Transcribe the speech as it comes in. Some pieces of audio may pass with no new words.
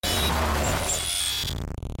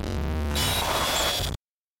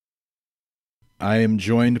I am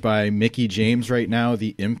joined by Mickie James right now,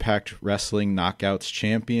 the Impact Wrestling Knockouts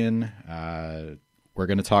champion. We're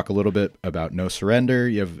going to talk a little bit about No Surrender.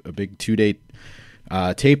 You have a big 2-day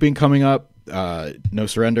taping coming up. No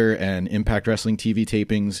Surrender and Impact Wrestling TV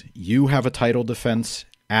tapings. You have a title defense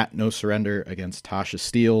at No Surrender against Tasha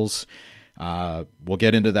Steelz. We'll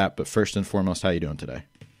get into that, but first and foremost, how are you doing today?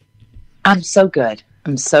 I'm so good.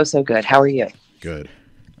 I'm so good. How are you? Good.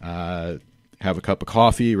 Have a cup of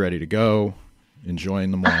coffee, ready to go. Enjoying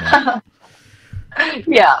the morning.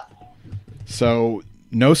 Yeah. So,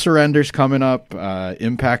 No Surrender's coming up.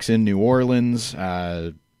 Impact's in New Orleans.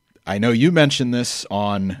 I know you mentioned this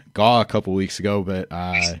on GAW a couple weeks ago, but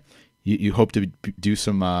you hope to do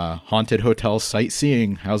some haunted hotel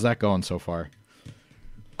sightseeing. How's that going so far?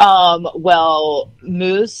 Well,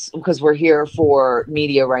 Moose, because we're here for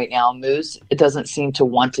media right now, Moose, it doesn't seem to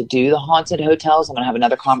want to do the haunted hotels. I'm going to have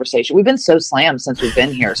another conversation. We've been so slammed since we've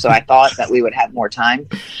been here, so I thought that we would have more time.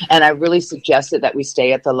 And I really suggested that we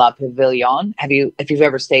stay at the La Pavilion. If you've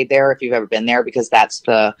ever stayed there, if you've ever been there, because that's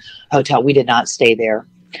the hotel. We did not stay there,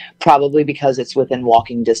 probably because it's within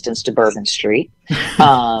walking distance to Bourbon Street.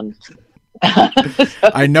 I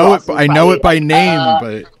know it by name,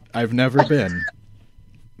 but I've never been.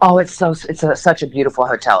 Oh, it's such a beautiful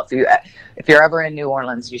hotel. If you're ever in New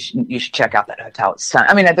Orleans, you should check out that hotel. It's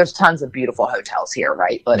I mean, there's tons of beautiful hotels here,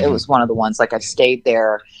 right? But It was one of the ones. Like I stayed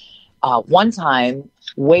there one time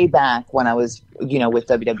way back when I was, with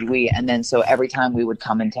WWE, and then so every time we would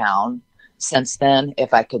come in town since then,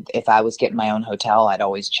 if I was getting my own hotel, I'd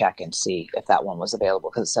always check and see if that one was available,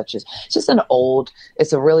 because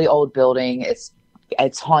it's a really old building.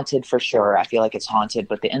 It's haunted for sure. I feel like it's haunted,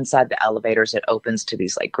 but the inside the elevators, it opens to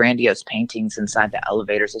these like grandiose paintings inside the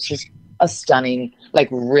elevators. It's just a stunning, like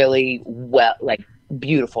really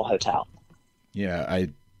beautiful hotel. Yeah,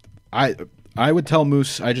 I would tell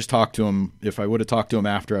Moose. I just talked to him. If I would have talked to him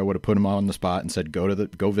after, I would have put him on the spot and said,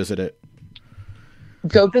 go visit it.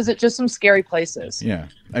 Go visit just some scary places. Yeah,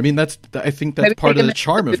 I mean I think that's part of the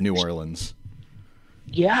charm of New Orleans.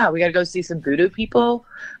 Yeah, we got to go see some voodoo people.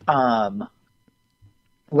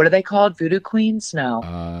 What are they called? Voodoo queens? No,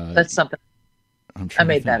 that's something. I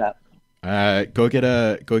made that up. Go get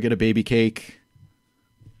a baby cake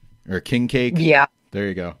or a king cake. Yeah, there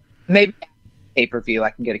you go. Maybe pay-per-view.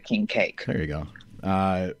 I can get a king cake. There you go.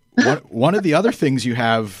 One of the other things you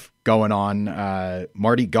have going on,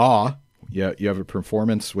 Marty Gaw. You have a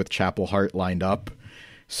performance with Chapel Hart lined up.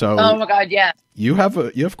 So, oh my God, yeah. You have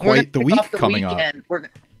quite the week coming up.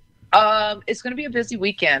 It's going to be a busy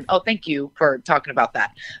weekend. Oh, thank you for talking about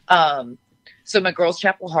that. So my girls,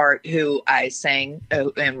 Chapel Hart, who I sang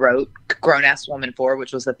and wrote Grown Ass Woman for,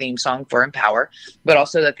 which was the theme song for Empower, but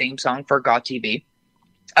also the theme song for GAW TV.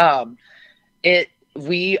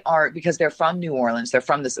 Because they're from New Orleans. They're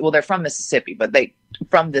from Mississippi, but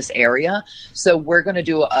from this area. So we're going to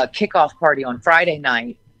do a kickoff party on Friday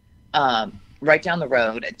night, right down the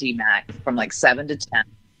road at DMAC from like 7 to 10.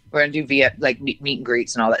 We're going to do via like meet and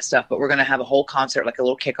greets and all that stuff, but we're going to have a whole concert, like a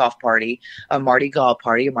little kickoff party, a Marty Gaw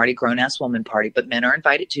party, a Marty Grown Ass Woman party, but men are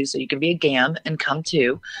invited too. So you can be a GAM and come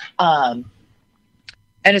too. And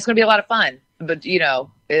it's going to be a lot of fun, but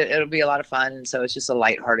it'll be a lot of fun. And so it's just a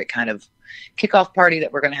lighthearted kind of kickoff party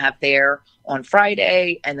that we're going to have there on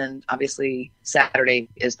Friday. And then obviously Saturday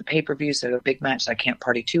is the pay-per-view. So a big match. So I can't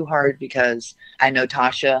party too hard because I know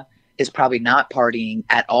Tasha is probably not partying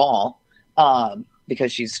at all.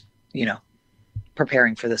 Because she's,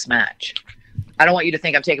 preparing for this match. I don't want you to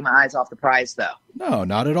think I'm taking my eyes off the prize, though. No,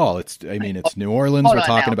 not at all. It's New Orleans. We're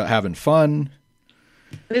talking about having fun.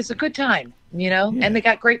 It's a good time, and they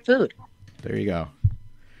got great food. There you go.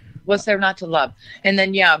 What's there not to love? And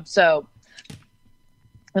then, so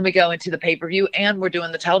let me go into the pay-per-view, and we're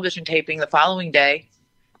doing the television taping the following day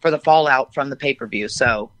for the fallout from the pay-per-view.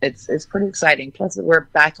 So it's pretty exciting. Plus, we're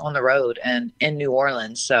back on the road and in New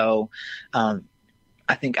Orleans. So,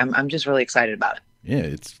 I think I'm just really excited about it. Yeah,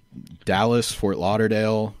 it's Dallas, Fort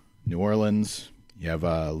Lauderdale, New Orleans. You have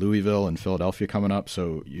Louisville and Philadelphia coming up,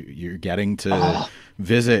 so you're getting to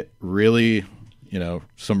visit really,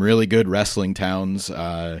 some really good wrestling towns.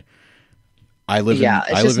 I live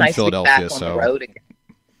in Philadelphia, so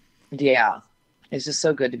yeah, it's just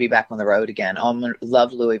so good to be back on the road again. I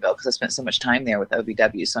love Louisville because I spent so much time there with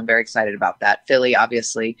OVW, so I'm very excited about that. Philly,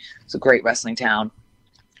 obviously, it's a great wrestling town.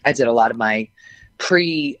 I did a lot of my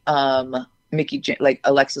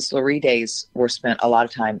Alexis Lurie days were spent a lot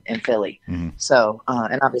of time in Philly. Mm-hmm. So,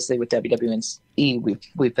 and obviously with WWE,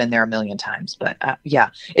 we've been there a million times, but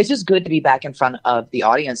it's just good to be back in front of the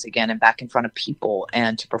audience again and back in front of people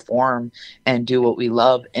and to perform and do what we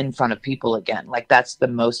love in front of people again. Like that's the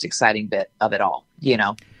most exciting bit of it all,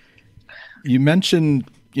 You mentioned,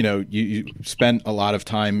 you spent a lot of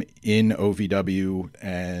time in OVW,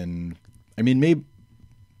 and I mean,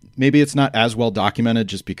 maybe it's not as well documented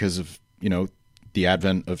just because of, the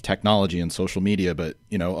advent of technology and social media, but,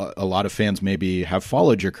 a lot of fans maybe have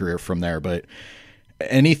followed your career from there. But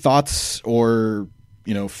any thoughts or,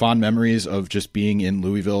 fond memories of just being in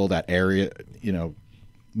Louisville, that area,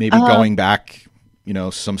 maybe going back,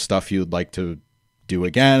 some stuff you'd like to do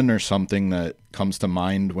again, or something that comes to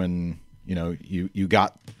mind when, you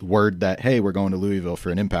got word that, hey, we're going to Louisville for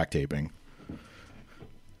an Impact taping?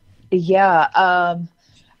 Yeah.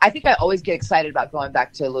 I think I always get excited about going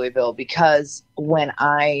back to Louisville because when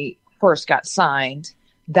I first got signed,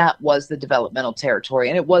 that was the developmental territory.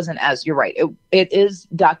 And it wasn't, as you're right, it is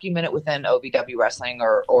documented within OVW wrestling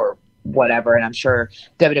or whatever. And I'm sure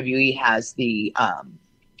WWE has the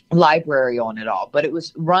library on it all, but it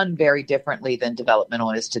was run very differently than developmental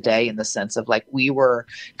is today, in the sense of like we were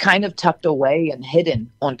kind of tucked away and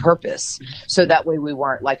hidden on purpose. So that way we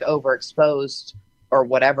weren't like overexposed or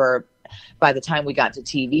whatever by the time we got to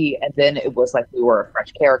TV. And then it was like we were a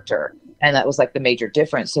fresh character. And that was like the major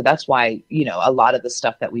difference. So that's why, a lot of the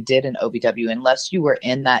stuff that we did in OVW, unless you were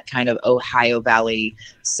in that kind of Ohio Valley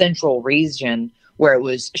central region where it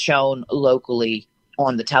was shown locally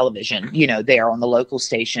on the television, there on the local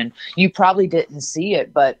station, you probably didn't see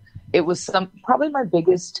it. But it was probably my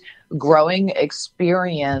biggest growing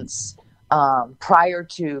experience prior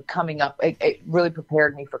to coming up. It really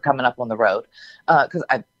prepared me for coming up on the road because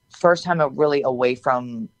first time I'm really away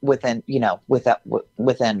from within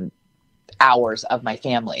hours of my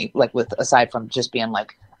family, like aside from just being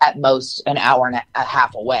like at most an hour and a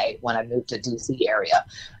half away when I moved to DC area.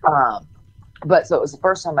 But so it was the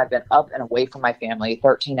first time I've been up and away from my family,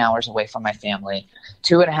 13 hours away from my family,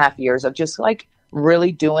 2.5 years of just like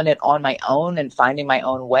really doing it on my own and finding my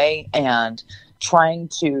own way and trying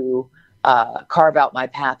to carve out my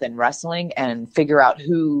path in wrestling and figure out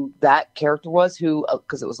who that character was,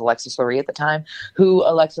 because it was Alexis Lurie at the time, who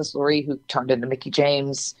turned into Mickie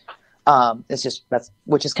James.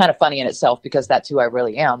 Which is kind of funny in itself because that's who I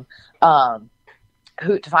really am.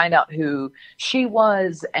 To find out who she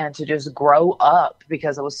was and to just grow up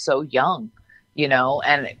because I was so young,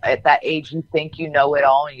 and at that age you think you know it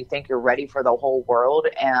all and you think you're ready for the whole world.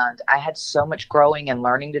 And I had so much growing and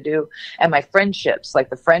learning to do. And my friendships, like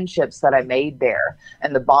the friendships that I made there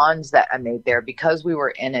and the bonds that I made there, because we were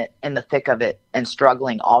in the thick of it and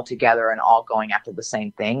struggling all together and all going after the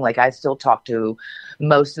same thing. Like I still talk to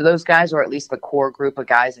most of those guys, or at least the core group of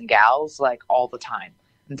guys and gals, like all the time,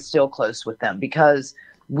 and still close with them because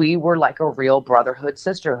we were like a real brotherhood,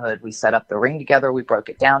 sisterhood. We set up the ring together. We broke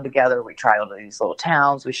it down together. We traveled to these little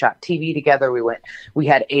towns. We shot TV together. We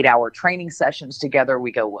had 8-hour training sessions together.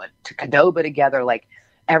 We went to Qdoba together. Like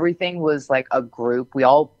everything was like a group. We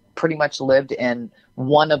all pretty much lived in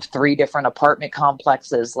one of 3 different apartment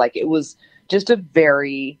complexes. Like it was just a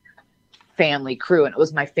very family crew. And it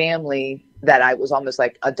was my family that I was almost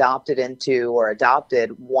like adopted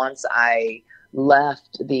once I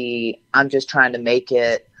left I'm just trying to make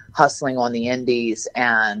it hustling on the indies,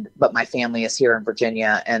 but my family is here in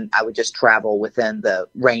Virginia, and I would just travel within the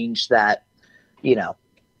range that,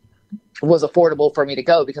 was affordable for me to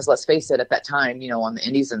go, because let's face it, at that time, on the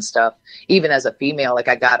indies and stuff, even as a female, like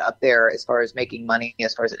I got up there as far as making money,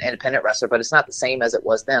 as far as an independent wrestler, but it's not the same as it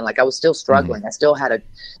was then. Like I was still struggling. Mm-hmm. I still had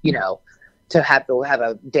to have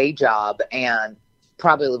a day job and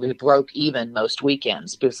probably broke even most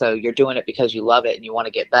weekends. So you're doing it because you love it and you want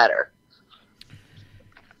to get better.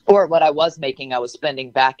 Or what I was making, I was spending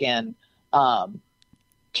back in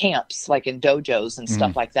camps, like in dojos and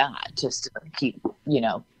stuff like that, just to keep,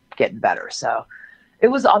 getting better. So it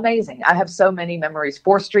was amazing. I have so many memories.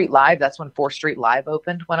 4th Street Live, that's when 4th Street Live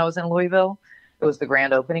opened when I was in Louisville. It was the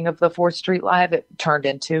grand opening of the 4th Street Live. It turned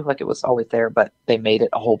into, like, it was always there, but they made it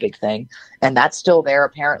a whole big thing. And that's still there.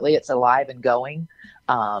 Apparently it's alive and going.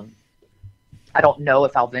 I don't know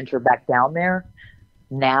if I'll venture back down there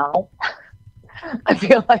now. I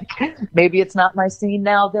feel like maybe it's not my scene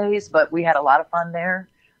nowadays, but we had a lot of fun there.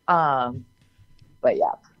 But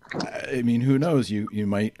yeah. I mean, who knows? You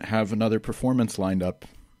might have another performance lined up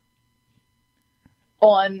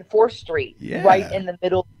on 4th Street, right in the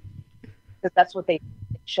middle, because that's what they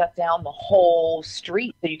shut down the whole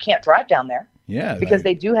street, so you can't drive down there. Yeah, because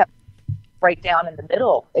they do have right down in the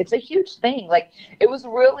middle. It's a huge thing. Like it was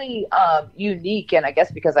really unique, and I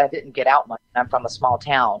guess because I didn't get out much, I'm from a small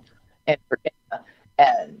town in Virginia,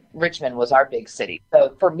 and Richmond was our big city.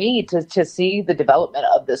 So for me to see the development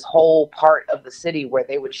of this whole part of the city where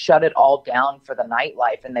they would shut it all down for the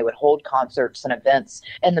nightlife and they would hold concerts and events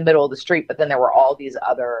in the middle of the street, but then there were all these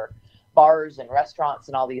other bars and restaurants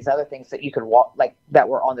and all these other things that you could walk, like that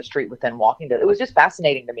were on the street within walking distance. It was just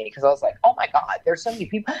fascinating to me because I was like, oh my God, there's so many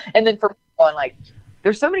people. And then for me going like,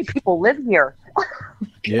 there's so many people live here.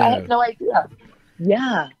 Yeah. I had no idea.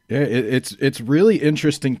 Yeah. Yeah. It's really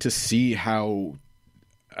interesting to see how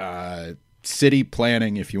city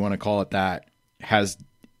planning, if you want to call it that, has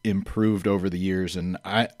improved over the years. And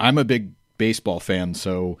I'm a big baseball fan,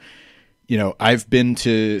 so I've been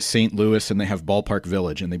to St. Louis and they have Ballpark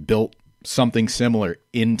Village, and they built something similar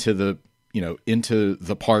into the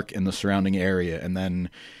park and the surrounding area. And then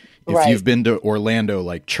if you've been to Orlando,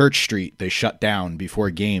 like Church Street, they shut down before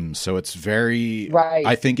games. So it's very,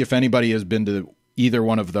 I think if anybody has been to either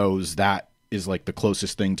one of those, that is like the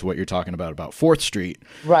closest thing to what you're talking about 4th Street.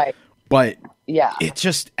 Right. But yeah, it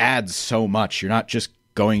just adds so much. You're not just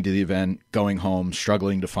going to the event, going home,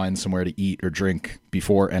 struggling to find somewhere to eat or drink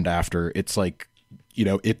before and after. It's like,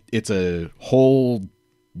 it's a whole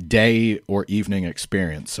day or evening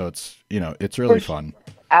experience. So it's really fun.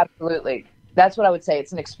 Absolutely. That's what I would say.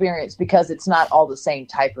 It's an experience because it's not all the same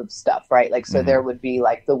type of stuff, right? Like, so there would be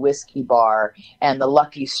like the Whiskey Bar and the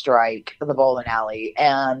Lucky Strike, the bowling alley,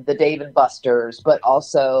 and the Dave and Buster's, but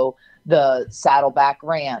also the Saddleback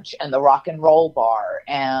Ranch and the Rock and Roll Bar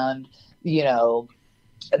and,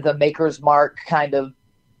 the Maker's Mark kind of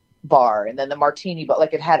bar, and then the Martini Bar.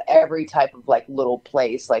 Like, it had every type of like little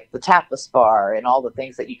place, like the Tapas Bar and all the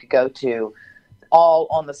things that you could go to all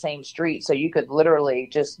on the same street. So you could literally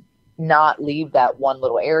just not leave that one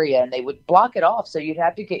little area, and they would block it off. So you'd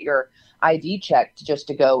have to get your ID checked just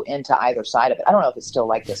to go into either side of it. I don't know if it's still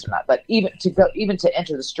like this or not, but even to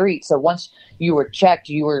enter the street. So once you were checked,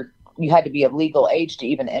 you had to be of legal age to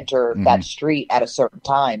even enter that street at a certain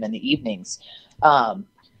time in the evenings.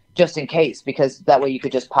 Just in case, because that way you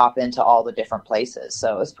could just pop into all the different places.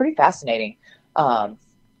 So it's pretty fascinating. And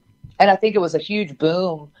I think it was a huge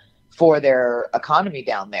boom for their economy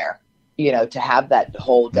down there, to have that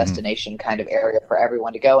whole destination kind of area for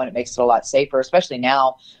everyone to go. And it makes it a lot safer, especially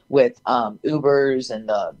now with Ubers and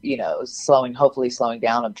the, hopefully slowing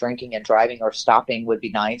down of drinking and driving, or stopping would be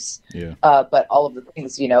nice. Yeah. But all of the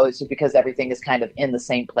things, it's just because everything is kind of in the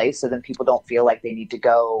same place. So then people don't feel like they need to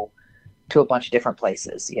go to a bunch of different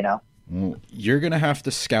places, Well, you're going to have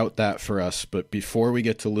to scout that for us. But before we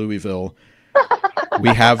get to Louisville, we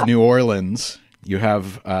have New Orleans. You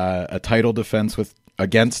have a title defense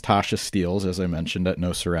against Tasha Steeles, as I mentioned, at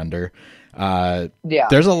No Surrender.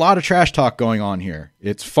 There's a lot of trash talk going on here.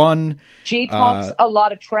 It's fun. She talks a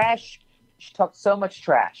lot of trash. She talks so much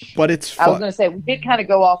trash. But it's fun. I was going to say, we did kind of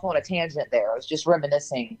go off on a tangent there. I was just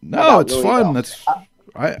reminiscing. No, it's Louisville. Fun. That's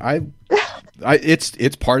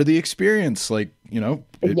it's part of the experience, like,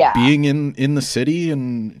 being in the city,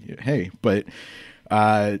 and hey, but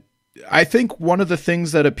I think one of the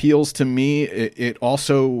things that appeals to me, it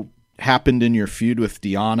also happened in your feud with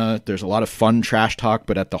Deonna. There's a lot of fun trash talk,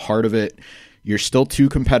 but at the heart of it, you're still two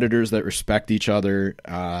competitors that respect each other.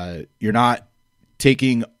 You're not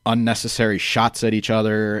taking unnecessary shots at each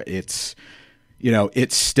other. It's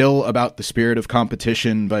still about the spirit of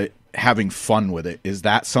competition, but having fun with it. Is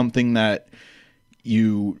that something that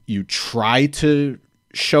you try to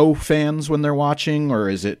show fans when they're watching, or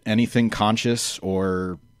is it anything conscious,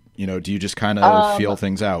 or do you just kind of feel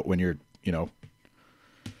things out when you're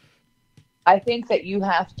I think that you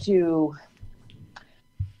have to.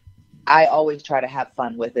 I always try to have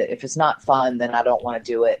fun with it. If it's not fun, then I don't want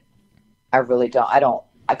to do it. I really don't.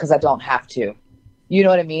 Because I don't have to. You know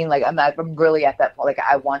what I mean? Like, I'm really at that point. Like,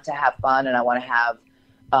 I want to have fun, and I want to have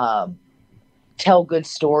tell good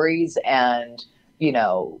stories, and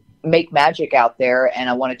make magic out there. And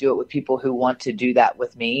I want to do it with people who want to do that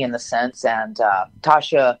with me, in the sense. And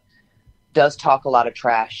Tasha does talk a lot of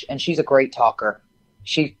trash, and she's a great talker.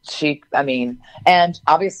 And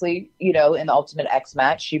obviously, in the Ultimate X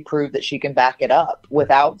match, she proved that she can back it up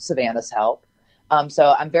without Savannah's help.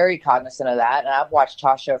 So I'm very cognizant of that. And I've watched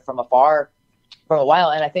Tasha from afar for a while.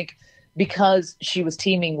 And I think because she was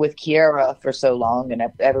teaming with Kiera for so long, and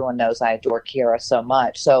everyone knows I adore Kiera so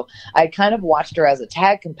much. So I kind of watched her as a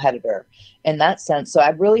tag competitor in that sense. So I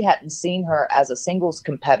really hadn't seen her as a singles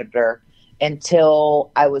competitor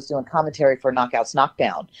until I was doing commentary for Knockouts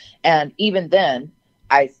Knockdown. And even then,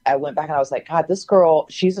 I went back and I was like, God, this girl,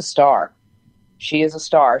 she's a star. She is a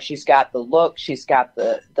star. She's got the look. She's got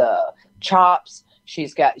the chops.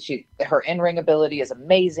 Her in-ring ability is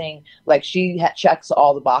amazing. Like, she checks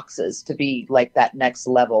all the boxes to be like that next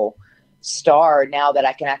level star, now that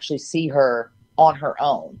I can actually see her on her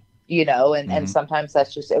own, and sometimes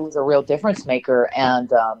it was a real difference maker.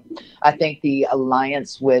 And I think the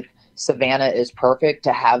alliance with Savannah is perfect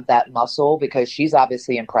to have that muscle, because she's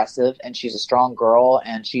obviously impressive, and she's a strong girl,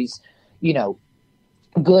 and she's you know,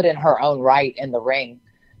 good in her own right in the ring,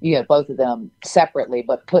 you know, both of them separately,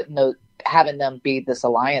 but having them be this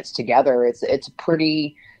alliance together, it's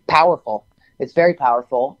pretty powerful. It's very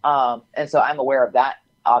powerful. And so I'm aware of that,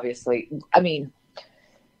 obviously. I mean,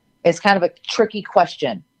 it's kind of a tricky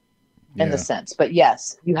question in the sense, but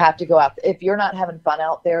yes, you have to go out. If you're not having fun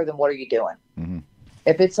out there, then what are you doing? Mm-hmm.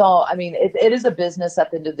 If it's all, I mean, it is a business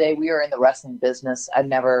at the end of the day. We are in the wrestling business. I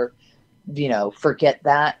never, you know, forget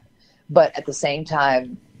that. But at the same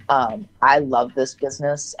time, I love this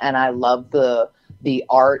business, and I love the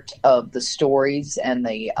art of the stories and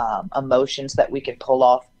the emotions that we can pull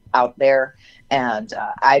off out there. And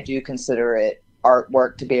I do consider it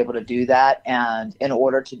artwork to be able to do that. And in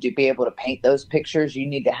order to be able to paint those pictures, you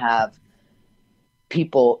need to have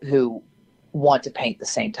people who want to paint the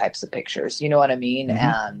same types of pictures. You know what I mean?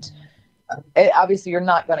 Mm-hmm. And obviously you're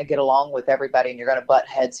not going to get along with everybody, and you're going to butt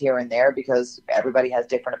heads here and there because everybody has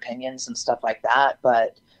different opinions and stuff like that.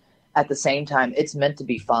 But at the same time, it's meant to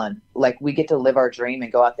be fun. Like, we get to live our dream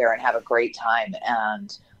and go out there and have a great time.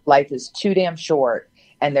 And life is too damn short,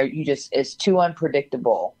 and it's too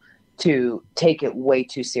unpredictable to take it way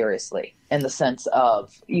too seriously, in the sense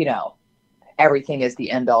of, you know, everything is the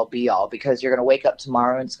end all be all, because you're going to wake up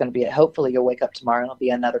tomorrow and it's going to be, hopefully you'll wake up tomorrow and it'll be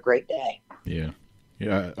another great day. Yeah.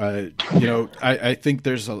 Yeah. You know, I think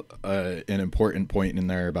there's an important point in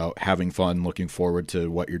there about having fun, looking forward to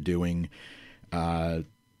what you're doing.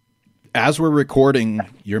 As we're recording,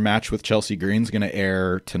 your match with Chelsea Green's going to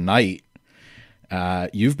air tonight.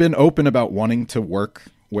 You've been open about wanting to work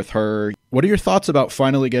with her. What are your thoughts about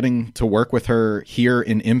finally getting to work with her here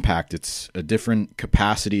in Impact? It's a different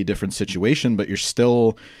capacity, different situation, but you're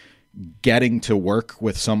still getting to work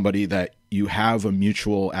with somebody that you have a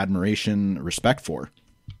mutual admiration, respect for.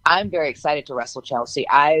 I'm very excited to wrestle Chelsea.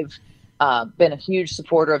 I've been a huge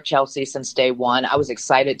supporter of Chelsea since day one. I was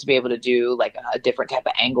excited to be able to do like a different type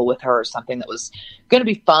of angle with her, or something that was going to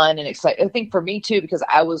be fun and exciting. I think for me too, because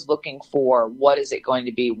I was looking for, what is it going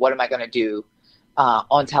to be? What am I going to do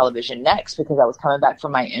on television next? Because I was coming back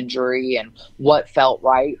from my injury, and what felt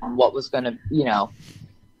right and what was going to, you know,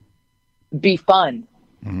 be fun.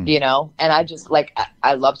 Mm-hmm. You know, and I just like,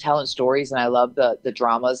 I love telling stories, and I love the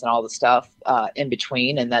dramas and all the stuff in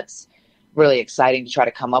between. And that's really exciting to try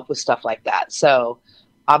to come up with stuff like that. So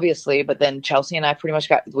obviously, but then Chelsea and I pretty much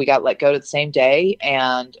got let go to the same day.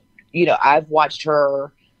 And, you know, I've watched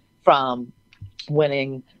her from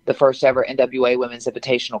winning the first ever NWA Women's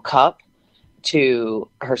Invitational Cup, to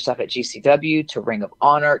her stuff at GCW, to Ring of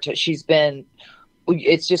Honor,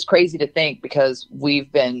 it's just crazy to think, because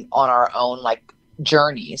we've been on our own like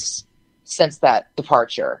journeys since that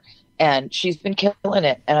departure, and she's been killing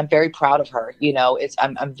it, and I'm very proud of her. You know,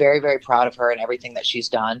 I'm very, very proud of her and everything that she's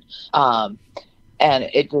done. And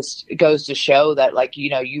it just goes to show that, like,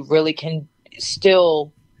 you know, you really can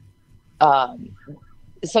still,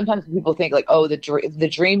 sometimes people think like, oh, the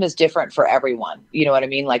dream is different for everyone. You know what I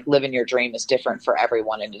mean? Like, living your dream is different for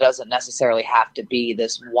everyone, and it doesn't necessarily have to be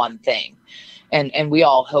this one thing. And we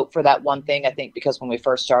all hope for that one thing, I think, because when we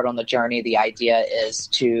first start on the journey, the idea is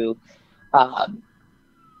to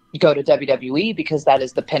go to WWE, because that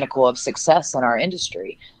is the pinnacle of success in our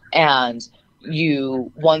industry. And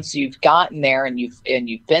once you've gotten there and you've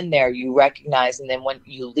been there, you recognize, and then when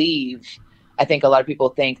you leave, I think a lot of people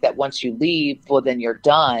think that once you leave, well, then you're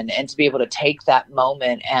done. And to be able to take that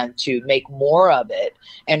moment and to make more of it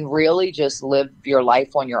and really just live your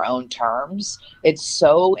life on your own terms, it's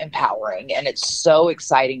so empowering and it's so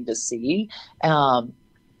exciting to see.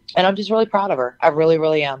 And I'm just really proud of her. I really,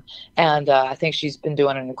 really am. And I think she's been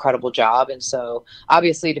doing an incredible job. And so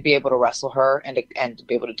obviously to be able to wrestle her and to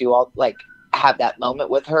be able to do all, like, have that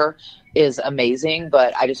moment with her is amazing.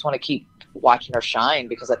 But I just want to keep watching her shine,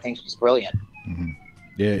 because I think she's brilliant. Mm-hmm.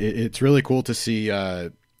 Yeah, it's really cool to see.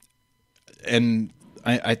 And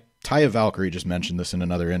Taya Valkyrie just mentioned this in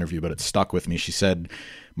another interview, but it stuck with me. She said,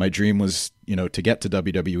 my dream was, you know, to get to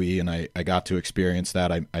WWE, and I got to experience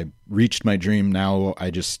that. I reached my dream. Now I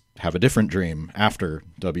just have a different dream after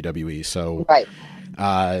WWE. So right.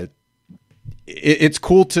 It's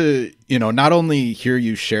cool to, you know, not only hear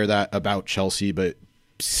you share that about Chelsea, but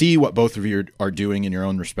see what both of you are doing in your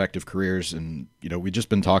own respective careers. And, you know, we've just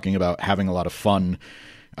been talking about having a lot of fun,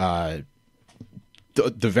 the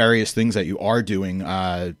various things that you are doing.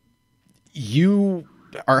 You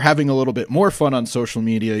are having a little bit more fun on social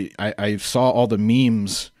media. I saw all the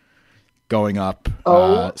memes going up.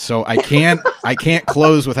 So I can't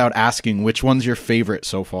close without asking, which one's your favorite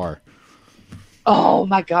so far? Oh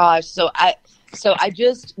my gosh. So I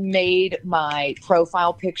just made my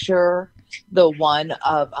profile picture the one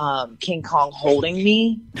of King Kong holding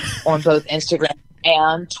me on both Instagram and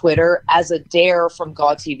and Twitter as a dare from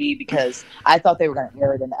Gaw TV, because I thought they were going to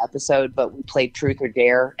air it in the episode, but we played Truth or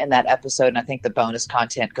Dare in that episode, and I think the bonus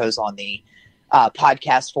content goes on the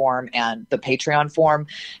podcast form and the Patreon form.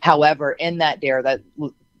 However, in that dare, that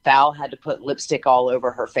Val had to put lipstick all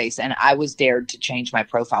over her face, and I was dared to change my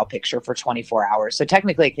profile picture for 24 hours. So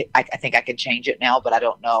technically, I think I can change it now, but I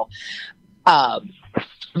don't know.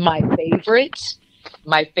 My favorite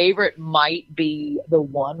might be the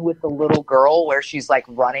one with the little girl where she's like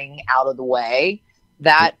running out of the way.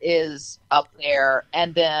 That is up there.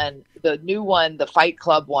 And then the new one, the Fight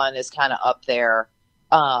Club one, is kind of up there.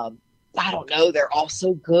 I don't know. They're all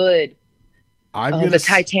so good. The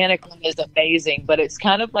Titanic one is amazing, but it's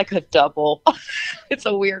kind of like a double. It's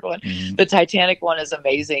a weird one. Mm-hmm. The Titanic one is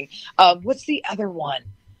amazing. What's the other one?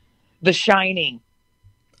 The Shining.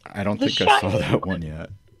 I don't think I saw that one yet.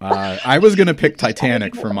 I was going to pick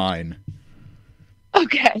Titanic for mine.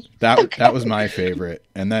 Okay. That was my favorite.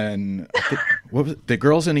 And then what was it? The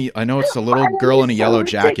girls I know it's the little girl in a yellow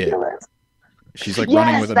jacket. She's like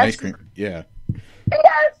running with an ice cream. Yeah.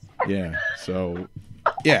 Yes.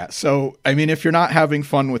 Yeah. So I mean, if you're not having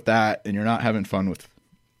fun with that and you're not having fun with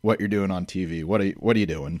what you're doing on TV, what are you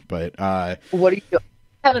doing? But what are you doing?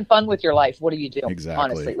 Having fun with your life. What are you doing? Exactly.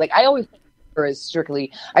 Honestly, like I always is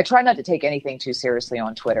strictly. I try not to take anything too seriously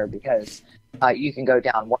on Twitter because you can go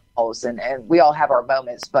down wormholes, and we all have our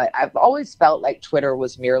moments. But I've always felt like Twitter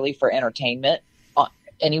was merely for entertainment.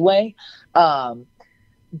 Anyway,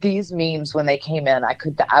 these memes when they came in,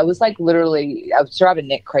 I was like literally, I was driving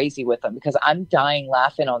Nick crazy with them because I'm dying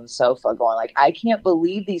laughing on the sofa, going like, I can't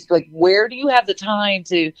believe these. Like, where do you have the time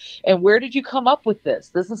to? And where did you come up with this?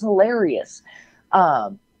 This is hilarious.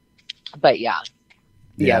 But yeah.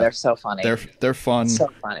 Yeah, they're so funny. They're fun. So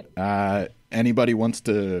funny. Anybody wants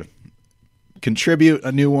to contribute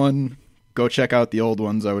a new one, go check out the old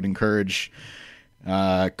ones. I would encourage.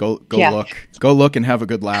 Go look and have a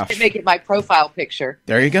good laugh. Make it my profile picture.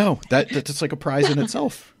 There you go. That's like a prize in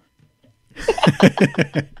itself.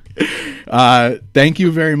 Thank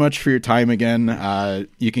you very much for your time again.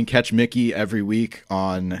 You can catch Mickie every week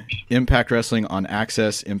on Impact Wrestling on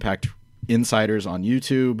Access, Impact Insiders on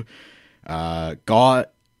YouTube. Gaw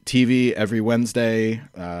TV every Wednesday.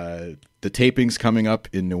 The taping's coming up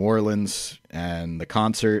in New Orleans and the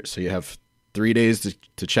concert, so you have 3 days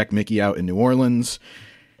to check Mickie out in New Orleans.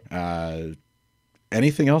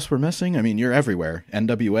 Anything else we're missing? I mean, you're everywhere.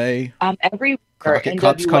 NWA. Everywhere. Crockett NWA,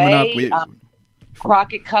 Cup's coming up.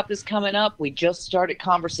 Crockett Cup is coming up. We just started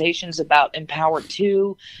conversations about Empower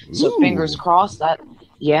 2, so fingers crossed that.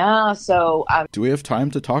 Yeah, so do we have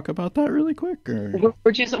time to talk about that really quick? Or?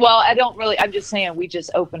 We're just I don't really. I'm just saying we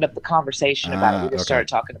just opened up the conversation about it. We just started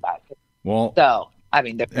talking about it. Well, so I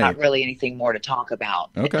mean, there's not really anything more to talk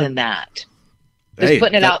about than that. Just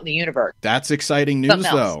putting it out in the universe. That's exciting news,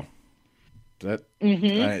 though.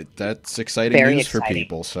 That's exciting Very news exciting. For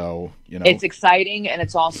people. So it's exciting, and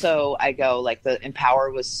it's also like the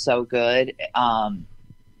Empower was so good.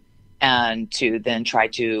 And to then try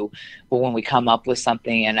to, when we come up with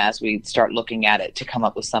something and as we start looking at it, to come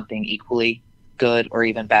up with something equally good or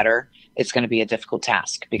even better, it's going to be a difficult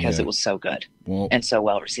task because it was so good and so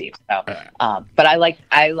well received. So, but I like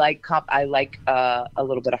a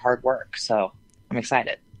little bit of hard work. So I'm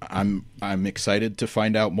excited. I'm excited to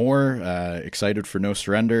find out more. Excited for No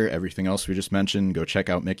Surrender. Everything else we just mentioned, go check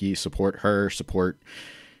out Mickie. Support her. Support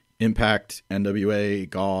Impact, NWA,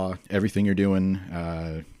 Gaw, everything you're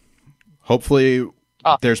doing. Hopefully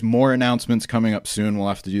there's more announcements coming up soon. We'll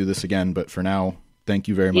have to do this again. But for now, thank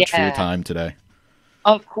you very much for your time today.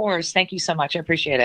 Of course. Thank you so much. I appreciate it.